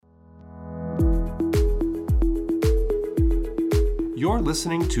You're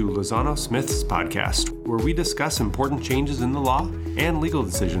listening to Lozano Smith's podcast, where we discuss important changes in the law and legal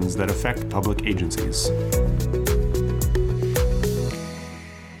decisions that affect public agencies.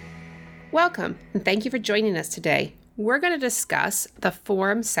 Welcome, and thank you for joining us today. We're going to discuss the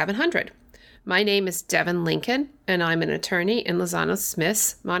Form 700. My name is Devin Lincoln, and I'm an attorney in Lozano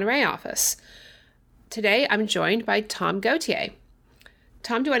Smith's Monterey office. Today, I'm joined by Tom Gauthier.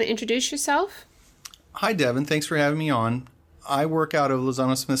 Tom, do you want to introduce yourself? Hi, Devin. Thanks for having me on. I work out of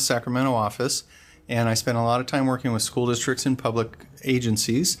Lozano Smith's Sacramento office, and I spend a lot of time working with school districts and public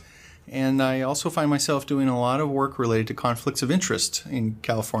agencies. And I also find myself doing a lot of work related to conflicts of interest in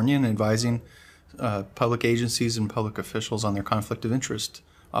California and advising public agencies and public officials on their conflict of interest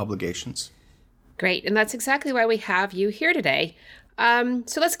obligations. Great, and that's exactly why we have you here today.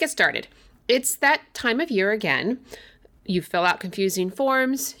 So let's get started. It's that time of year again. You fill out confusing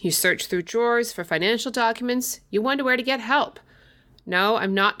forms, you search through drawers for financial documents, you wonder where to get help. No,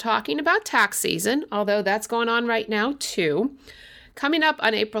 I'm not talking about tax season, although that's going on right now too. Coming up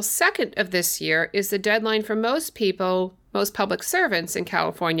on April 2nd of this year is the deadline for most public servants in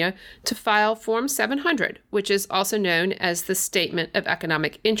California to file Form 700, which is also known as the Statement of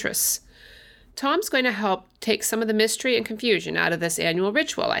Economic Interests. Tom's going to help take some of the mystery and confusion out of this annual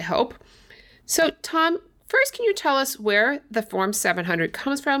ritual, I hope. So, Tom, first, can you tell us where the Form 700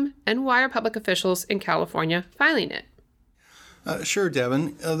 comes from and why are public officials in California filing it? Sure,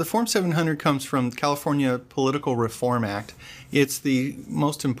 Devin. The Form 700 comes from the California Political Reform Act. It's the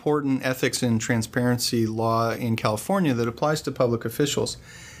most important ethics and transparency law in California that applies to public officials,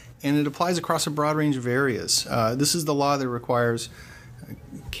 and it applies across a broad range of areas. This is the law that requires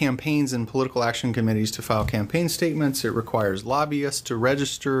campaigns and political action committees to file campaign statements. It requires lobbyists to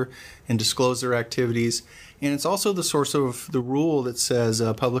register and disclose their activities. And it's also the source of the rule that says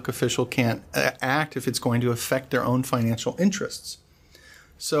a public official can't act if it's going to affect their own financial interests.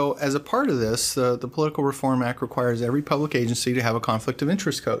 So as a part of this, the Political Reform Act requires every public agency to have a conflict of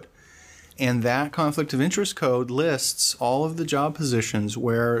interest code. And that conflict of interest code lists all of the job positions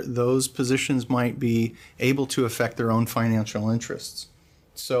where those positions might be able to affect their own financial interests.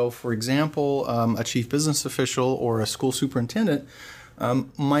 So, for example, a chief business official or a school superintendent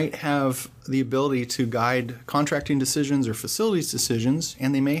might have the ability to guide contracting decisions or facilities decisions,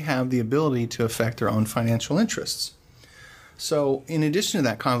 and they may have the ability to affect their own financial interests. So, in addition to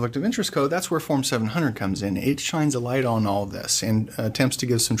that conflict of interest code, that's where Form 700 comes in. It shines a light on all of this and attempts to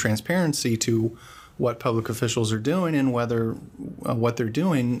give some transparency to what public officials are doing and whether what they're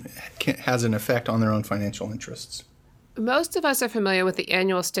doing has an effect on their own financial interests. Most of us are familiar with the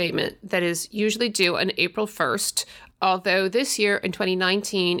annual statement that is usually due on April 1st, although this year in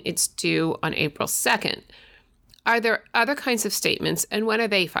 2019, it's due on April 2nd. Are there other kinds of statements, and when are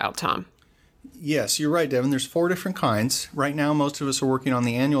they filed, Tom? Yes, you're right, Devin. There's 4 different kinds. Right now, most of us are working on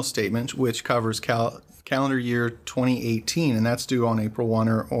the annual statement, which covers calendar year 2018, and that's due on April 1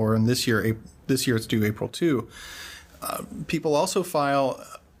 or in this year it's due April 2. People also file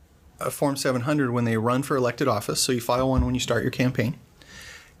a Form 700 when they run for elected office, so you file one when you start your campaign.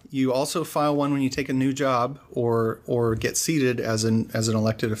 You also file one when you take a new job or get seated as an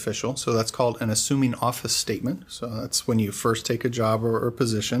elected official, so that's called an assuming office statement. So that's when you first take a job or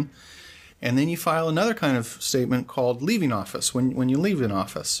position. And then you file another kind of statement called leaving office, when you leave an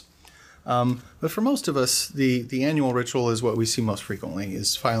office. But for most of us, the annual ritual is what we see most frequently,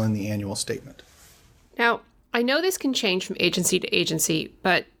 is filing the annual statement. Now, I know this can change from agency to agency,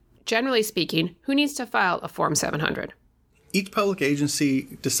 but generally speaking, who needs to file a Form 700? Each public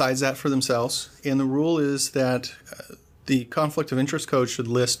agency decides that for themselves, and the rule is that the Conflict of Interest Code should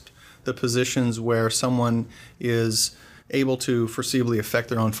list the positions where someone is able to foreseeably affect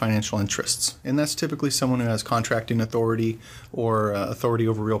their own financial interests. And that's typically someone who has contracting authority or authority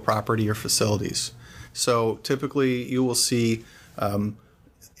over real property or facilities. So typically you will see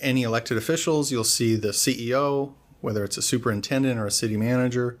any elected officials, you'll see the CEO, whether it's a superintendent or a city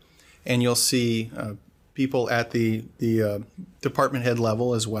manager, and you'll see people at the department head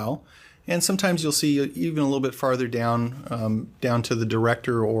level as well. And sometimes you'll see even a little bit farther down to the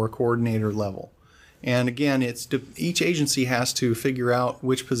director or coordinator level. And again, each agency has to figure out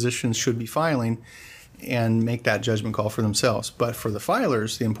which positions should be filing and make that judgment call for themselves. But for the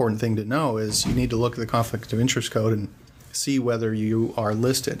filers, the important thing to know is you need to look at the Conflict of Interest Code and see whether you are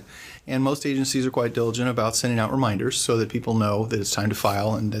listed. And most agencies are quite diligent about sending out reminders so that people know that it's time to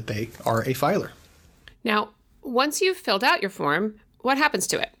file and that they are a filer. Now, once you've filled out your form, what happens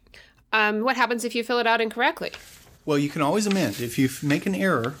to it? What happens if you fill it out incorrectly? Well, you can always amend. If you make an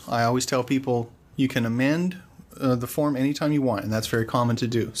error, I always tell people you can amend the form anytime you want, and that's very common to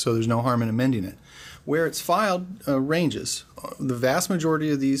do, so there's no harm in amending it. Where it's filed ranges. The vast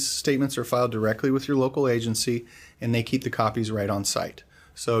majority of these statements are filed directly with your local agency, and they keep the copies right on site.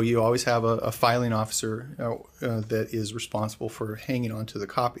 So you always have a filing officer that is responsible for hanging on to the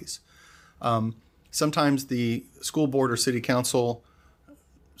copies. Sometimes the school board or city council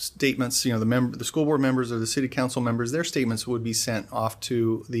statements, the school board members or the city council members, their statements would be sent off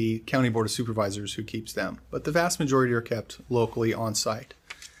to the county board of supervisors who keeps them. But the vast majority are kept locally on site.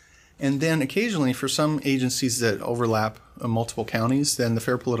 And then occasionally for some agencies that overlap multiple counties, then the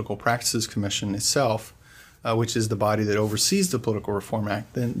Fair Political Practices Commission itself, which is the body that oversees the Political Reform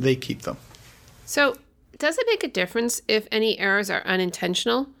Act, then they keep them. So does it make a difference if any errors are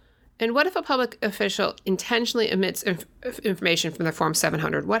unintentional? And what if a public official intentionally omits information from the Form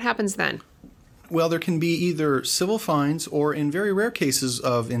 700? What happens then? Well, there can be either civil fines or, in very rare cases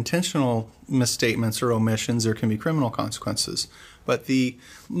of intentional misstatements or omissions, there can be criminal consequences. But the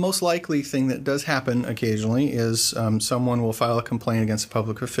most likely thing that does happen occasionally is someone will file a complaint against a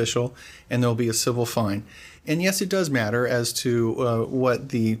public official and there'll be a civil fine. And yes, it does matter as to what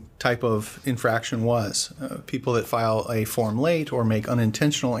the type of infraction was. People that file a form late or make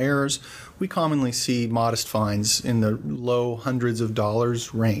unintentional errors, we commonly see modest fines in the low hundreds of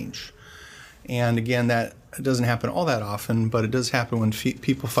dollars range. And again, that doesn't happen all that often, but it does happen when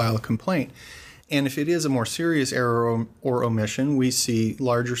people file a complaint. And if it is a more serious error or omission, we see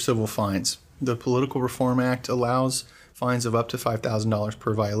larger civil fines. The Political Reform Act allows fines of up to $5,000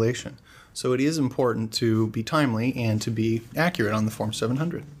 per violation. So it is important to be timely and to be accurate on the Form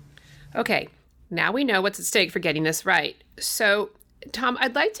 700. Okay, now we know what's at stake for getting this right. So, Tom,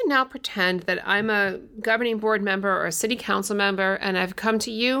 I'd like to now pretend that I'm a governing board member or a city council member, and I've come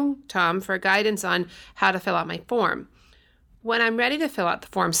to you, Tom, for guidance on how to fill out my form. When I'm ready to fill out the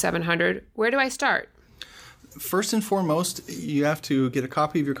Form 700, where do I start? First and foremost, you have to get a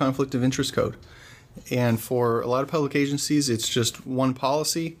copy of your conflict of interest code. And for a lot of public agencies, it's just one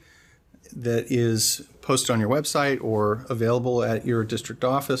policy that is posted on your website or available at your district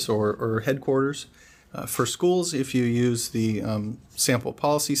office or headquarters. For schools, if you use the sample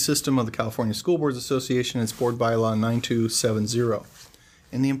policy system of the California School Boards Association, it's Board Bylaw 9270.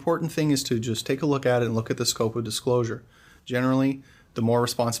 And the important thing is to just take a look at it and look at the scope of disclosure. Generally, the more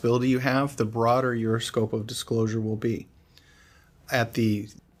responsibility you have, the broader your scope of disclosure will be. At the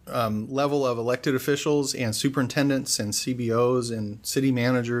level of elected officials and superintendents and CBOs and city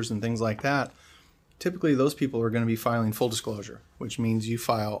managers and things like that, typically those people are going to be filing full disclosure, which means you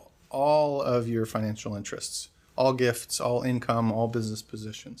file all of your financial interests, all gifts, all income, all business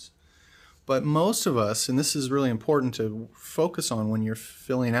positions. But most of us, and this is really important to focus on when you're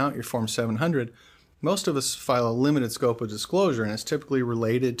filling out your Form 700, most of us file a limited scope of disclosure, and it's typically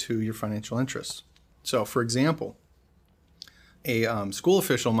related to your financial interests. So, for example, a school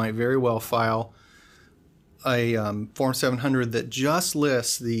official might very well file a Form 700 that just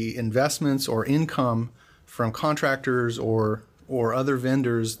lists the investments or income from contractors or other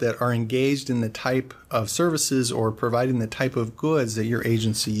vendors that are engaged in the type of services or providing the type of goods that your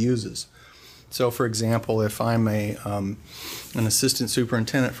agency uses. So, for example, if I'm an assistant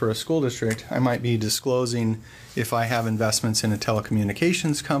superintendent for a school district, I might be disclosing if I have investments in a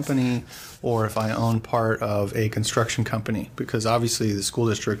telecommunications company or if I own part of a construction company, because obviously the school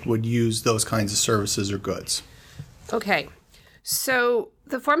district would use those kinds of services or goods. Okay. So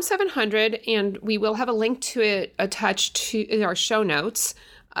the Form 700, and we will have a link to it attached in our show notes.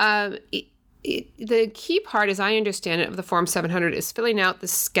 The key part, as I understand it, of the Form 700 is filling out the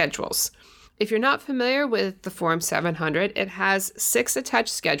schedules. If you're not familiar with the Form 700, it has 6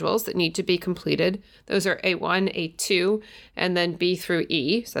 attached schedules that need to be completed. Those are A1, A2, and then B through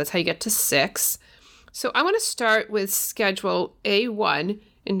E. So that's how you get to 6. So I want to start with Schedule A1,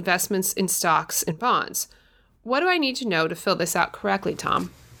 Investments in Stocks and Bonds. What do I need to know to fill this out correctly,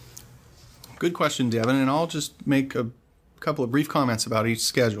 Tom? Good question, Devin, and I'll just make a couple of brief comments about each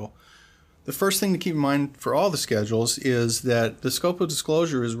schedule. The first thing to keep in mind for all the schedules is that the scope of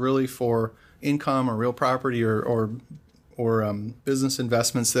disclosure is really for income or real property or business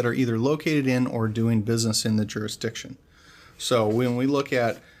investments that are either located in or doing business in the jurisdiction. So when we look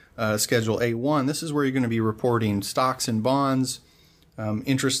at Schedule A1, this is where you're going to be reporting stocks and bonds,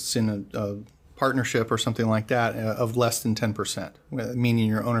 interests in a partnership or something like that of less than 10%, meaning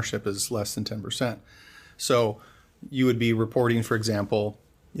your ownership is less than 10%. So you would be reporting, for example,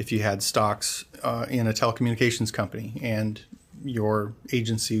 if you had stocks in a telecommunications company and your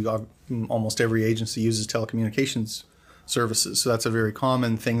agency, almost every agency uses telecommunications services. So that's a very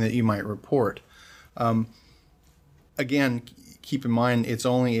common thing that you might report. Again, keep in mind it's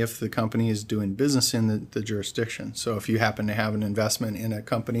only if the company is doing business in the jurisdiction. So if you happen to have an investment in a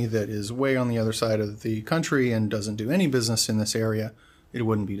company that is way on the other side of the country and doesn't do any business in this area, it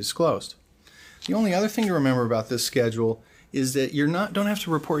wouldn't be disclosed. The only other thing to remember about this schedule is that don't have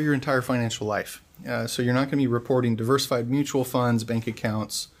to report your entire financial life. So you're not going to be reporting diversified mutual funds, bank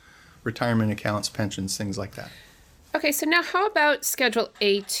accounts, retirement accounts, pensions, things like that. Okay, so now how about Schedule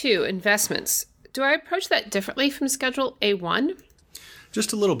A2, investments? Do I approach that differently from Schedule A1?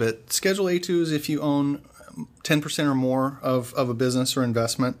 Just a little bit. Schedule A2 is if you own 10% or more of a business or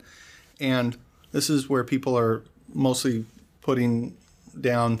investment. And this is where people are mostly putting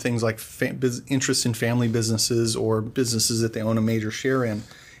down things like interest in family businesses or businesses that they own a major share in.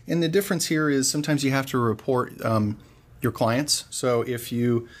 And the difference here is sometimes you have to report your clients. So if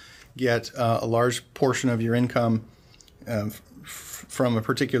you get a large portion of your income from a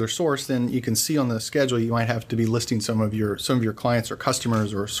particular source, then you can see on the schedule you might have to be listing some of your clients or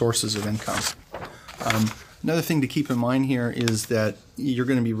customers or sources of income. Another thing to keep in mind here is that you're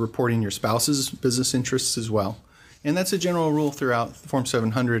going to be reporting your spouse's business interests as well. And that's a general rule throughout Form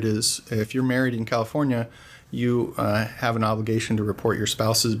 700 is if you're married in California, you have an obligation to report your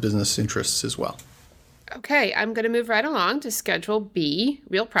spouse's business interests as well. Okay, I'm going to move right along to Schedule B,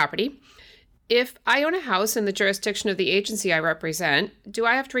 real property. If I own a house in the jurisdiction of the agency I represent, do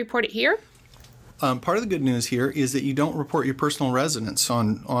I have to report it here? Part of the good news here is that you don't report your personal residence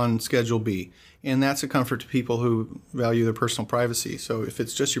on Schedule B. And that's a comfort to people who value their personal privacy. So if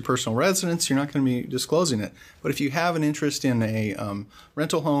it's just your personal residence, you're not going to be disclosing it. But if you have an interest in a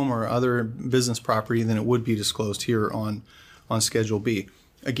rental home or other business property, then it would be disclosed here on Schedule B.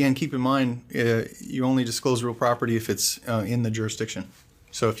 Again, keep in mind, you only disclose real property if it's in the jurisdiction.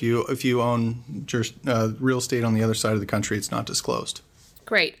 So if you own real estate on the other side of the country, it's not disclosed.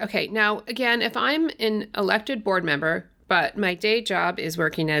 Great. Okay. Now, again, if I'm an elected board member, but my day job is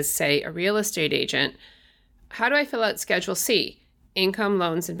working as, say, a real estate agent, how do I fill out Schedule C, income,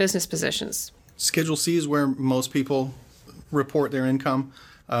 loans, and business positions? Schedule C is where most people report their income.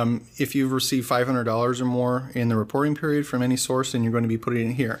 If you've received $500 or more in the reporting period from any source, then you're going to be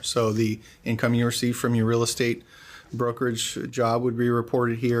putting it here. So the income you receive from your real estate brokerage job would be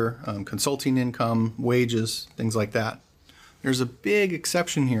reported here, consulting income, wages, things like that. There's a big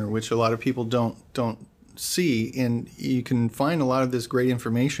exception here, which a lot of people don't see, and you can find a lot of this great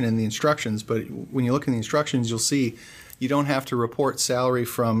information in the instructions, but when you look in the instructions, you'll see you don't have to report salary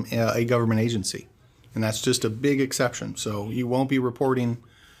from a government agency, and that's just a big exception. So you won't be reporting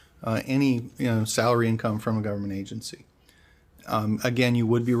any salary income from a government agency. Again, you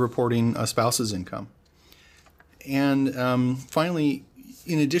would be reporting a spouse's income. And finally,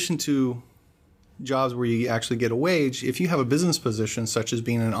 in addition to jobs where you actually get a wage, if you have a business position, such as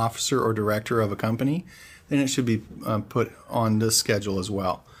being an officer or director of a company, then it should be put on this schedule as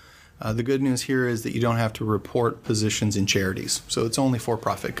well. The good news here is that you don't have to report positions in charities, so it's only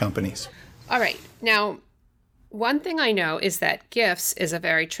for-profit companies. All right. Now, one thing I know is that gifts is a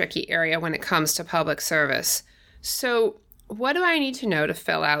very tricky area when it comes to public service. So what do I need to know to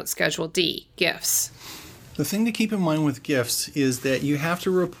fill out Schedule D, gifts? The thing to keep in mind with gifts is that you have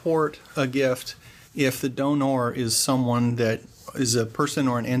to report a gift if the donor is someone that is a person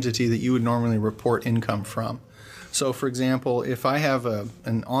or an entity that you would normally report income from. So, for example, if I have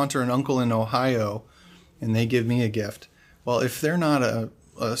an aunt or an uncle in Ohio and they give me a gift, well, if they're not a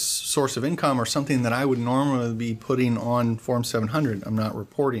source of income or something that I would normally be putting on Form 700, I'm not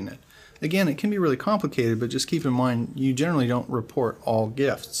reporting it. Again, it can be really complicated, but just keep in mind, you generally don't report all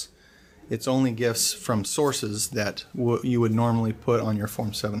gifts. It's only gifts from sources that you would normally put on your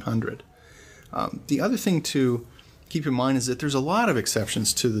Form 700. The other thing to keep in mind is that there's a lot of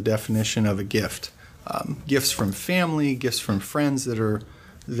exceptions to the definition of a gift. Gifts from family, gifts from friends that are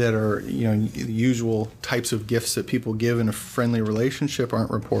the usual types of gifts that people give in a friendly relationship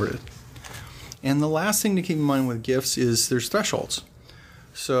aren't reported. And the last thing to keep in mind with gifts is there's thresholds.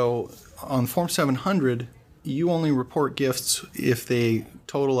 So on Form 700, you only report gifts if they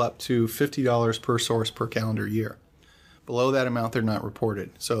total up to $50 per source per calendar year. Below that amount, they're not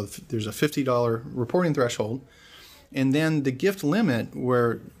reported. So there's a $50 reporting threshold. And then the gift limit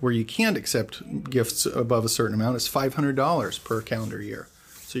where you can't accept gifts above a certain amount is $500 per calendar year.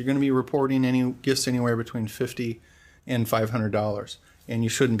 So you're going to be reporting any gifts anywhere between $50 and $500. And you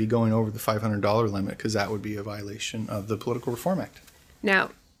shouldn't be going over the $500 limit because that would be a violation of the Political Reform Act.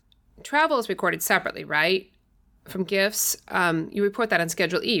 Now, travel is recorded separately, right? From gifts. You report that on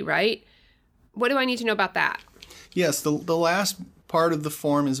Schedule E, right? What do I need to know about that? Yes, the last part of the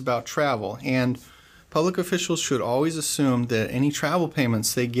form is about travel, and public officials should always assume that any travel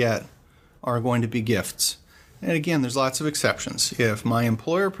payments they get are going to be gifts. And again, there's lots of exceptions. If my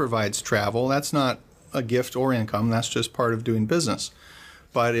employer provides travel, that's not a gift or income. That's just part of doing business.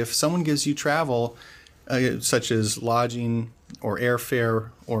 But if someone gives you travel, such as lodging or airfare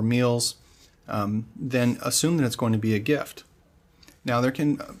or meals, then assume that it's going to be a gift. Now,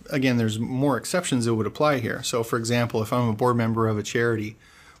 there's more exceptions that would apply here. So, for example, if I'm a board member of a charity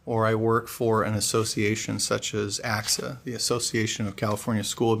or I work for an association such as ACSA, the Association of California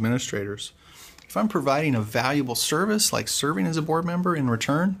School Administrators, if I'm providing a valuable service, like serving as a board member in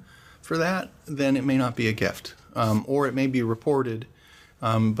return for that, then it may not be a gift. Or it may be reported,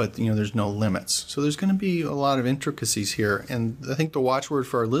 but there's no limits. So there's going to be a lot of intricacies here. And I think the watchword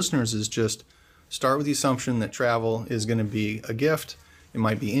for our listeners is just start with the assumption that travel is going to be a gift. It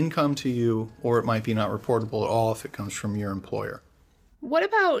might be income to you, or it might be not reportable at all if it comes from your employer. What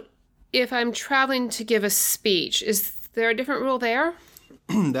about if I'm traveling to give a speech? Is there a different rule there?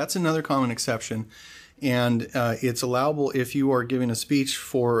 That's another common exception. And it's allowable if you are giving a speech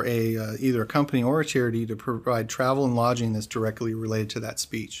for either a company or a charity to provide travel and lodging that's directly related to that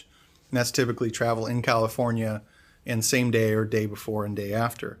speech. And that's typically travel in California and same day or day before and day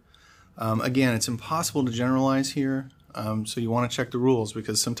after. Again, it's impossible to generalize here, so you want to check the rules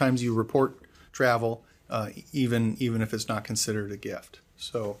because sometimes you report travel even if it's not considered a gift.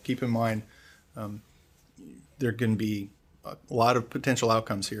 So keep in mind there can be a lot of potential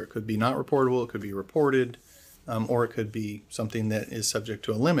outcomes here. It could be not reportable, it could be reported, or it could be something that is subject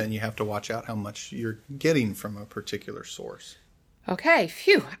to a limit, and you have to watch out how much you're getting from a particular source. Okay,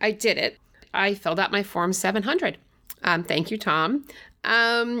 phew, I did it. I filled out my Form 700. Thank you, Tom.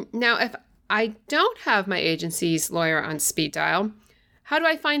 Now, if I don't have my agency's lawyer on speed dial, how do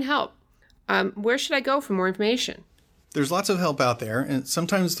I find help? Where should I go for more information? There's lots of help out there, and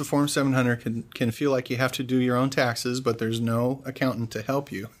sometimes the Form 700 can feel like you have to do your own taxes, but there's no accountant to help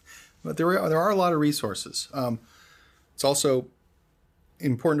you. But there are a lot of resources. It's also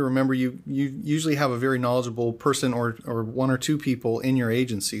important to remember you usually have a very knowledgeable person or one or two people in your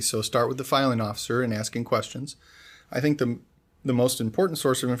agency, so start with the filing officer and asking questions. I think the most important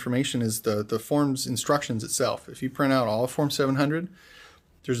source of information is the form's instructions itself. If you print out all of Form 700,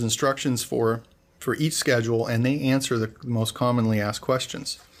 there's instructions for each schedule, and they answer the most commonly asked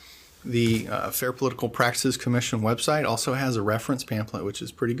questions. The Fair Political Practices Commission website also has a reference pamphlet, which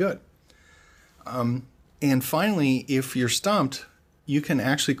is pretty good. And finally, if you're stumped, you can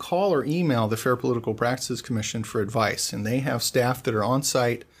actually call or email the Fair Political Practices Commission for advice, and they have staff that are on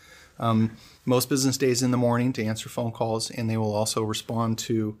site most business days in the morning to answer phone calls, and they will also respond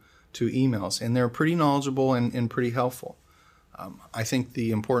to emails. And they're pretty knowledgeable and pretty helpful. I think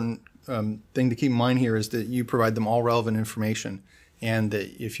the important thing to keep in mind here is that you provide them all relevant information, and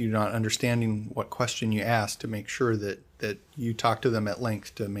that if you're not understanding what question you ask, to make sure that you talk to them at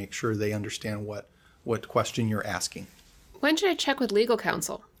length to make sure they understand what question you're asking. When should I check with legal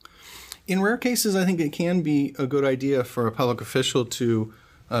counsel? In rare cases, I think it can be a good idea for a public official to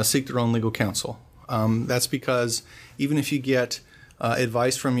seek their own legal counsel. That's because even if you get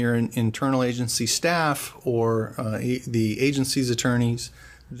advice from your internal agency staff or the agency's attorneys,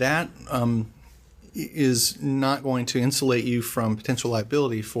 that is not going to insulate you from potential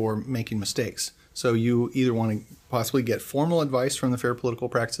liability for making mistakes. So you either want to possibly get formal advice from the Fair Political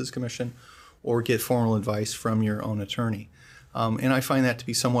Practices Commission or get formal advice from your own attorney. And I find that to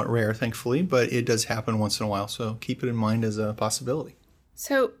be somewhat rare, thankfully, but it does happen once in a while, so keep it in mind as a possibility.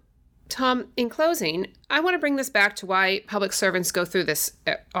 So, Tom, in closing, I want to bring this back to why public servants go through this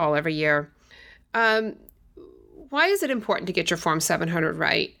all every year. Why is it important to get your Form 700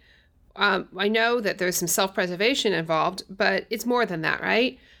 right? I know that there's some self-preservation involved, but it's more than that,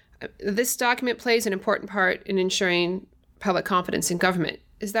 right? This document plays an important part in ensuring public confidence in government.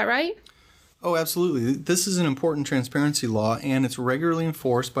 Is that right? Oh, absolutely. This is an important transparency law, and it's regularly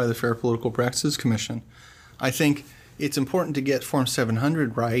enforced by the Fair Political Practices Commission. I think it's important to get Form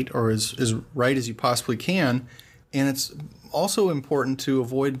 700 right, or as right as you possibly can, and it's also important to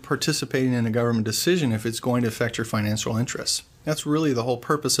avoid participating in a government decision if it's going to affect your financial interests. That's really the whole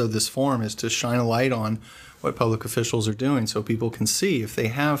purpose of this form, is to shine a light on what public officials are doing so people can see if they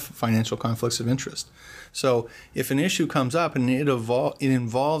have financial conflicts of interest. So if an issue comes up and it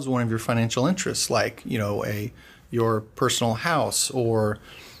involves one of your financial interests, like your personal house or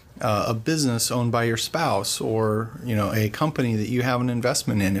a business owned by your spouse or a company that you have an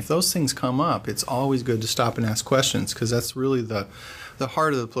investment in, if those things come up, it's always good to stop and ask questions, because that's really the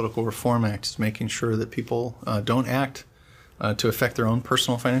heart of the Political Reform Act, is making sure that people don't act to affect their own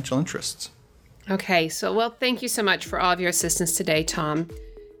personal financial interests. Okay, so thank you so much for all of your assistance today, Tom.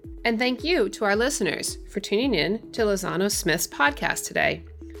 And thank you to our listeners for tuning in to Lozano Smith's podcast today.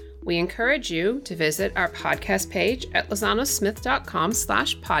 We encourage you to visit our podcast page at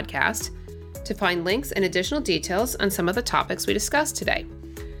lozanosmith.com/podcast to find links and additional details on some of the topics we discussed today.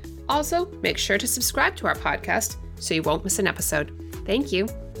 Also, make sure to subscribe to our podcast so you won't miss an episode. Thank you.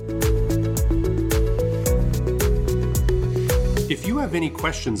 If you have any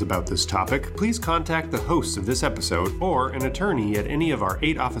questions about this topic, please contact the hosts of this episode or an attorney at any of our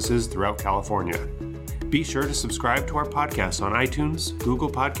 8 offices throughout California. Be sure to subscribe to our podcast on iTunes, Google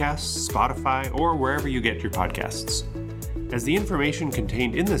Podcasts, Spotify, or wherever you get your podcasts. As the information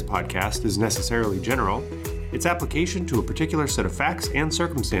contained in this podcast is necessarily general, its application to a particular set of facts and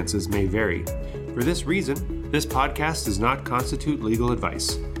circumstances may vary. For this reason, this podcast does not constitute legal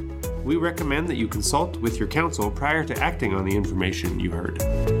advice. We recommend that you consult with your counsel prior to acting on the information you heard.